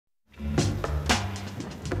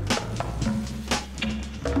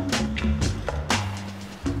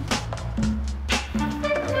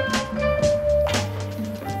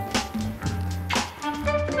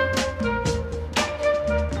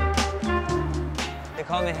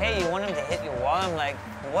called me, hey, you want him to hit your wall? I'm like,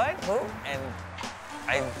 what, who? And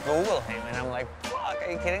I Google him, and I'm like, fuck,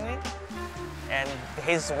 are you kidding me? And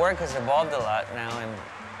his work has evolved a lot now,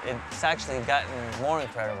 and it's actually gotten more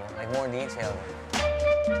incredible, like more detailed.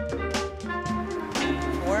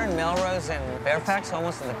 We're in Melrose and Fairfax,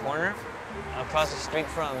 almost in the corner, across the street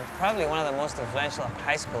from probably one of the most influential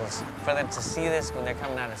high schools. For them to see this when they're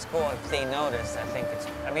coming out of school, if they notice, I think it's,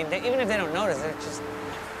 I mean, even if they don't notice, they're just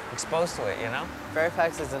exposed to it, you know?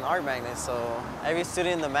 Fairfax is an art magnet, so every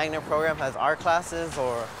student in the magnet program has art classes,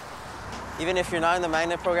 or even if you're not in the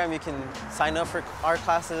magnet program, you can sign up for art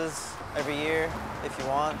classes every year if you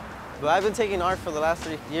want. But I've been taking art for the last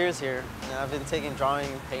 3 years here, and I've been taking drawing,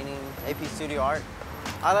 painting, AP Studio art.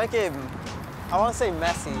 I like it, I want to say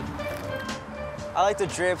messy. I like the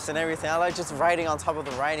drips and everything. I like just writing on top of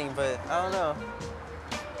the writing, but I don't know.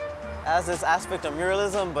 It has this aspect of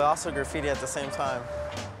muralism, but also graffiti at the same time.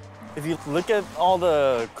 If you look at all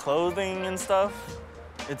the clothing and stuff,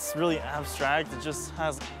 it's really abstract. It just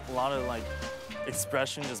has a lot of like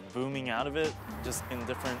expression just booming out of it, just in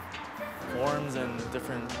different forms and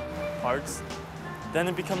different parts. Then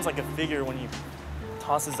it becomes like a figure when he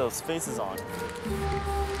tosses those faces on.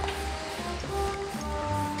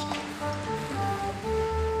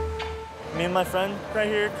 Me and my friend right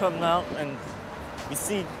here come out and we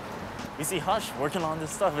see Hush working on this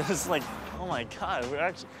stuff. It's just like, oh my God, we're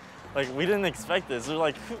actually, like, we didn't expect this. We're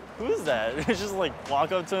like, who's that? We just like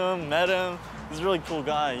walk up to him, met him. He's a really cool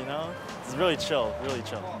guy, you know? He's really chill, really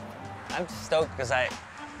chill. I'm stoked because I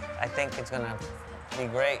think it's gonna be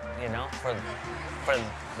great, you know, for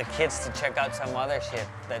the kids to check out some other shit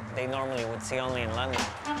that they normally would see only in London.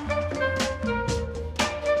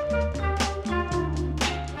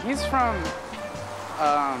 He's from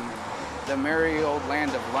the merry old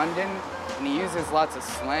land of London, and he uses lots of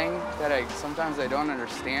slang that sometimes I don't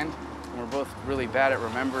understand. And we're both really bad at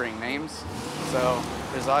remembering names, so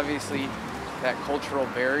there's obviously that cultural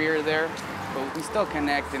barrier there, but we still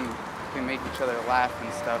connect and can make each other laugh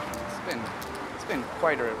and stuff. It's been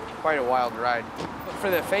quite a wild ride. But for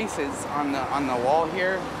the faces on the wall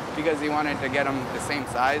here, because he wanted to get them the same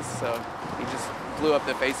size, so he just blew up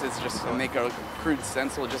the faces just to make a crude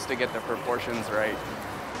stencil just to get the proportions right.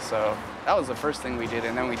 So that was the first thing we did,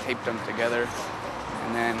 and then we taped them together.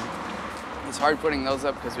 And then it's hard putting those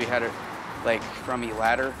up because we had a like crummy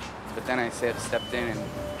ladder, but then I stepped in and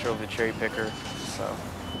drove the cherry picker, so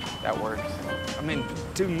that works. I mean,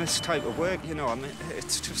 doing this type of work, you know, I mean,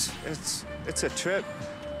 it's a trip.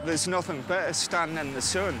 There's nothing better standing in the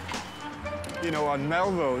sun, you know, on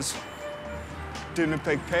Melrose, doing a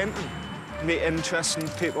big painting, meet interesting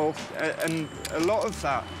people, and a lot of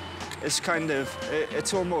that is kind of,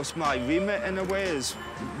 it's almost my remit in a way, is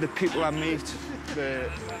the people I meet, the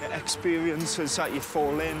experiences that you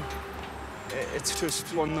fall in. It's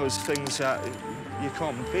just one of those things that you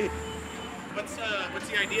can't beat. What's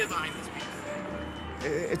the idea behind this piece?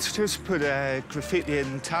 It's just put a graffiti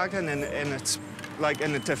and tagging in it's like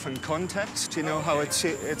in a different context, you know, how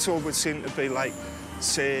it's always seemed to be like,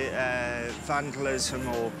 say, vandalism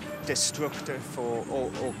or destructive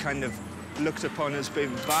or kind of looked upon as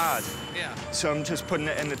being bad. Yeah. So I'm just putting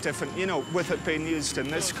it in a different, you know, with it being used in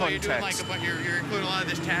this context. You're doing like you're including a lot of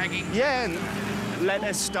this tagging? Yeah, and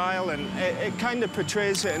letter style, and it kind of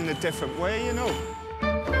portrays it in a different way, you know.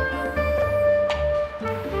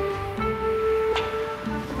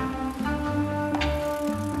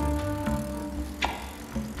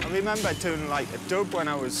 I remember doing like a dub when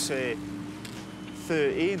I was, say,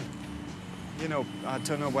 13. You know, I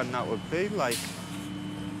don't know when that would be, like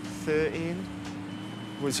 13.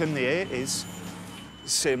 It was in the 80s.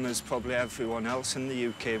 Same as probably everyone else in the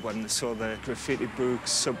UK when they saw the graffiti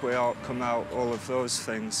books, subway art come out, all of those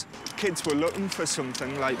things. Kids were looking for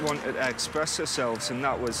something, like wanted to express themselves, and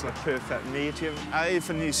that was the perfect medium. I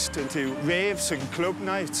even used to do raves and club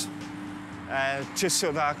nights. Just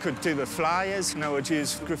so that I could do the flyers, and I would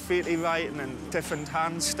use graffiti writing and different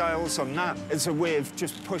hand styles on that as a way of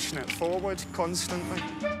just pushing it forward constantly.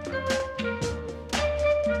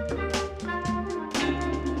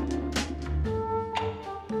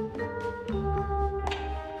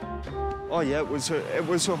 Oh yeah, it was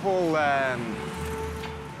a whole,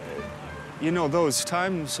 you know, those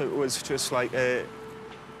times it was just like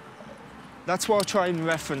that's what I try and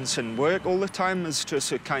reference in work all the time, is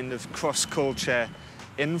just a kind of cross-culture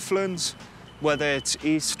influence, whether it's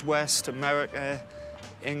East, West, America,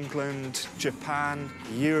 England, Japan,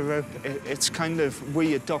 Europe. It's kind of,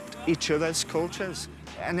 we adopt each other's cultures.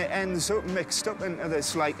 And it ends up mixed up into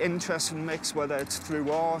this like interesting mix, whether it's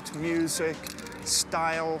through art, music,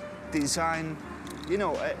 style, design. You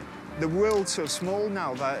know, The world's so small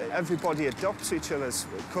now that everybody adopts each other's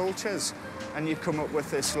cultures, and you come up with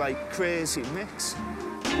this like crazy mix.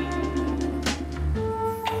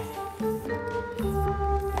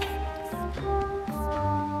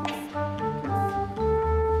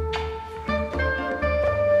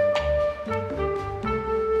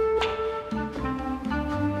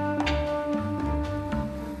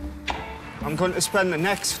 I'm going to spend the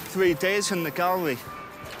next 3 days in the gallery.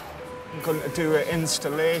 I'm going to do an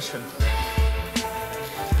installation.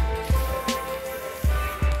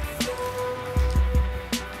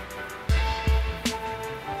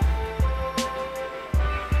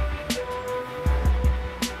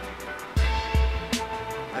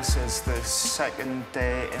 This is the second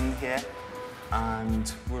day in here,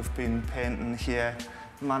 and we've been painting here.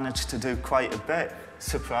 Managed to do quite a bit,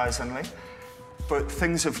 surprisingly. But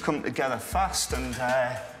things have come together fast, and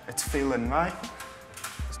it's feeling right.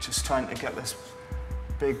 Just trying to get this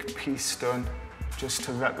big piece done, just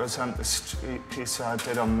to represent the street piece I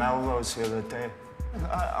did on Melrose the other day.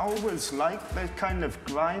 I always liked the kind of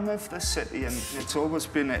grime of the city, and it's always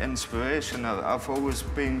been an inspiration. I've always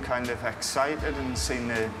been kind of excited and seen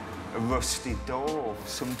a rusty door or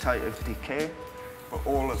some type of decay. But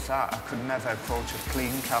all of that, I could never approach a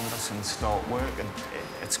clean canvas and start working.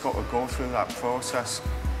 It's got to go through that process.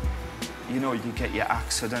 You know, you get your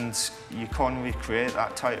accidents, you can't recreate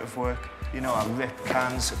that type of work. You know, I rip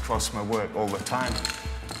cans across my work all the time.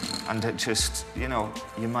 And it just, you know,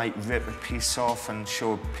 you might rip a piece off and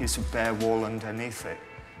show a piece of bare wall underneath it.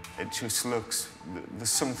 It just looks, there's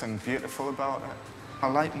something beautiful about it. I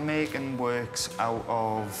like making works out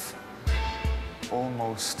of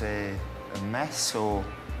almost a mess or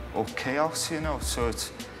chaos, you know, so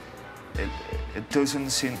it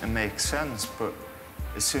doesn't seem to make sense, but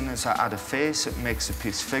as soon as I add a face, it makes the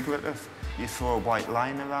piece figurative. You throw a white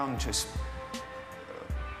line around, just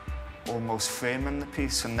almost framing the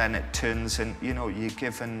piece, and then it turns in, you know, you're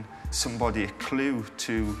giving somebody a clue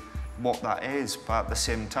to what that is, but at the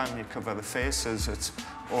same time you cover the faces, it's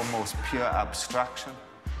almost pure abstraction.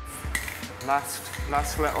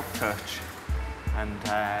 Last little touch,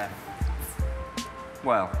 and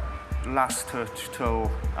well, last touch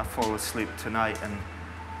till I fall asleep tonight and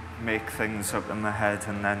make things up in my head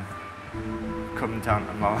and then come down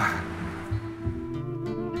tomorrow.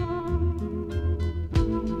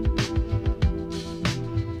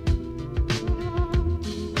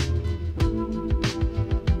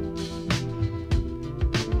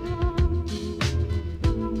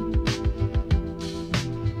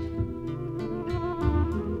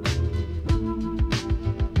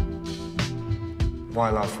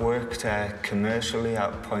 While I've worked commercially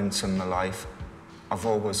at points in my life, I've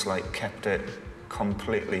always kept it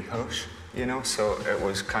completely hush, you know, so it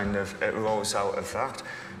was kind of, it rose out of that.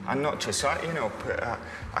 And not just that, you know, but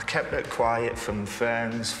I kept it quiet from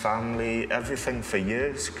friends, family, everything for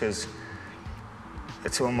years, because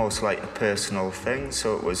it's almost like a personal thing,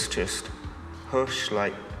 so it was just hush,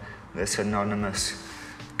 like this anonymous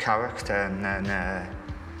character, and then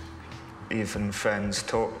even friends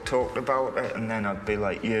talked about it, and then I'd be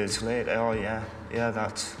like years later, oh yeah,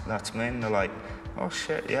 that's me, and they're like, oh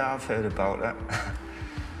shit, yeah, I've heard about it.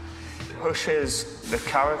 Hush is the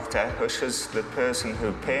character, Hush is the person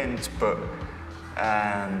who paints, but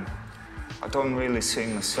I don't really see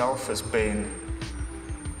myself as being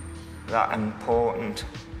that important,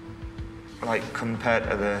 like compared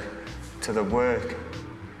to the work,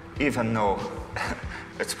 even though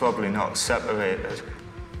it's probably not separated.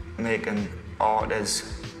 Making art is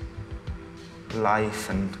life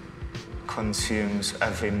and consumes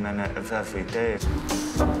every minute of every day.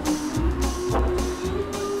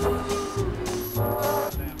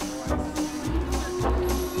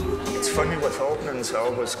 It's funny with openings, I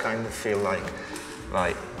always kind of feel like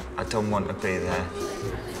I don't want to be there.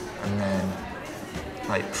 And then,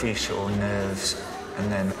 pre-show nerves,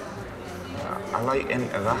 and then I like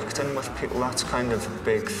interacting with people. That's kind of a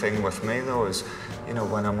big thing with me, though, is, you know,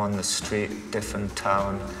 when I'm on the street, different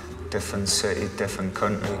town, different city, different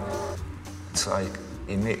country, it's like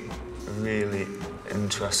you meet really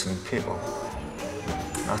interesting people.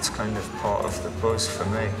 That's kind of part of the buzz for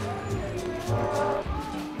me.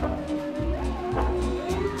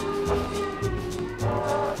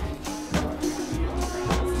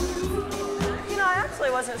 You know, I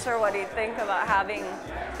actually wasn't sure what he'd think about having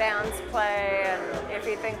bands play and if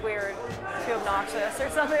he'd think we were too obnoxious or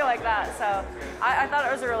something like that. So I thought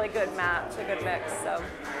it was a really good match, a good mix. So,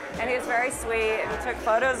 and he was very sweet and took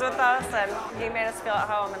photos with us, and he made us feel at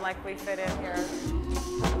home and like we fit in here.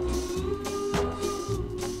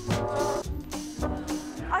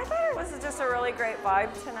 I thought it was just a really great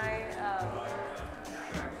vibe tonight.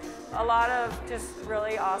 A lot of just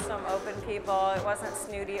really awesome, open people. It wasn't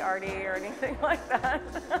snooty, arty, or anything like that.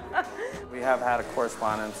 We have had a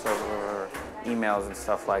correspondence over emails and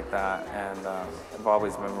stuff like that, and I've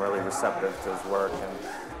always been really receptive to his work.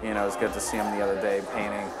 And you know, it's good to see him the other day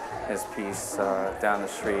painting his piece down the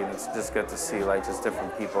street. It's just good to see like just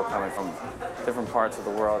different people coming from different parts of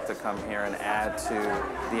the world to come here and add to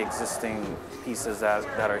the existing pieces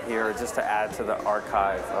that are here, just to add to the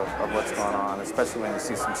archive of what's going on, especially when you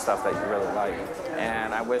see some stuff that you really like.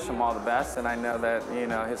 And I wish him all the best, and I know that, you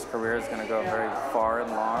know, his career is going to go very far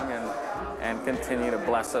and long, and continue to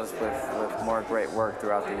bless us with more great work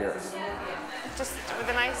throughout the years. Just with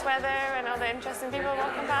the nice weather and all the interesting people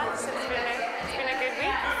walking past, it's been a good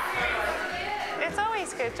week. It's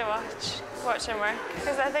always good to watch him work,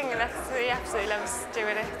 because I think he absolutely loves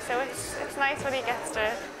doing it. So it's nice when he gets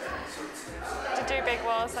to do big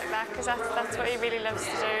walls like that, because that's what he really loves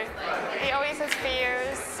to do. He always has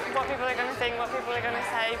fears, what people are going to think, what people are going to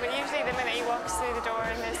say, but usually the minute he walks through the door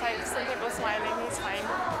and there's like some people smiling, he's fine.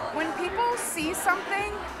 When people see something,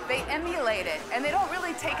 they emulate it, and they don't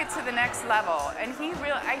really take it to the next level. And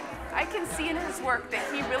I can see in his work that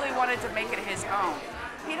he really wanted to make it his own.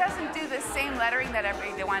 He doesn't do the same lettering that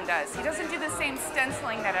everyone does. He doesn't do the same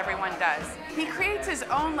stenciling that everyone does. He creates his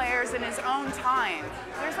own layers in his own time.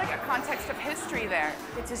 There's like a context of history there.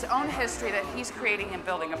 It's his own history that he's creating and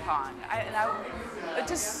building upon. It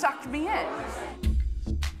just sucked me in.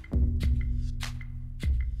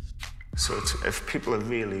 So if people are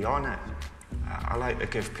really on it, I like to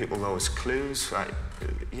give people those clues. Like,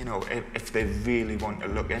 you know, if they really want to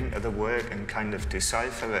look into the work and kind of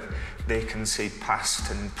decipher it, they can see past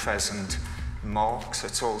and present marks.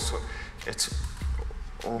 It's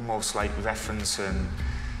almost like referencing,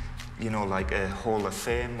 you know, like a Hall of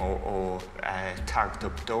Fame or tagged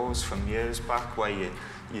up doors from years back, where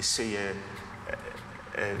you see a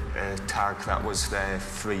tag that was there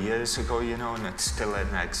 3 years ago, you know, and it's still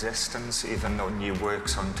in existence, even though new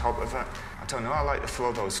work's on top of it. I don't know, I like to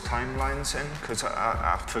throw those timelines in, because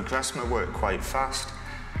I progress my work quite fast.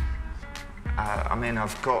 I mean,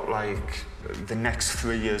 I've got like the next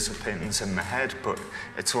 3 years of paintings in my head, but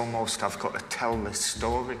it's almost I've got to tell this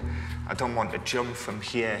story. I don't want to jump from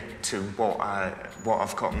here to what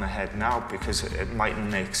I've got in my head now, because it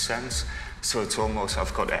mightn't make sense. So it's almost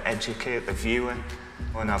I've got to educate the viewer,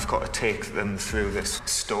 and I've got to take them through this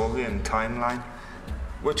story and timeline,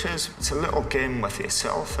 which it's a little game with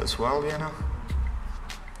yourself as well, you know.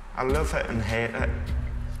 I love it and hate it.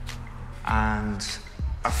 And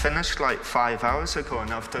I finished like 5 hours ago,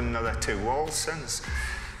 and I've done another 2 walls since.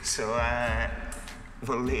 So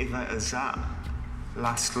we'll leave it as that.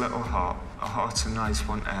 Last little heart. A heart's a nice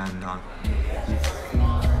one to end on.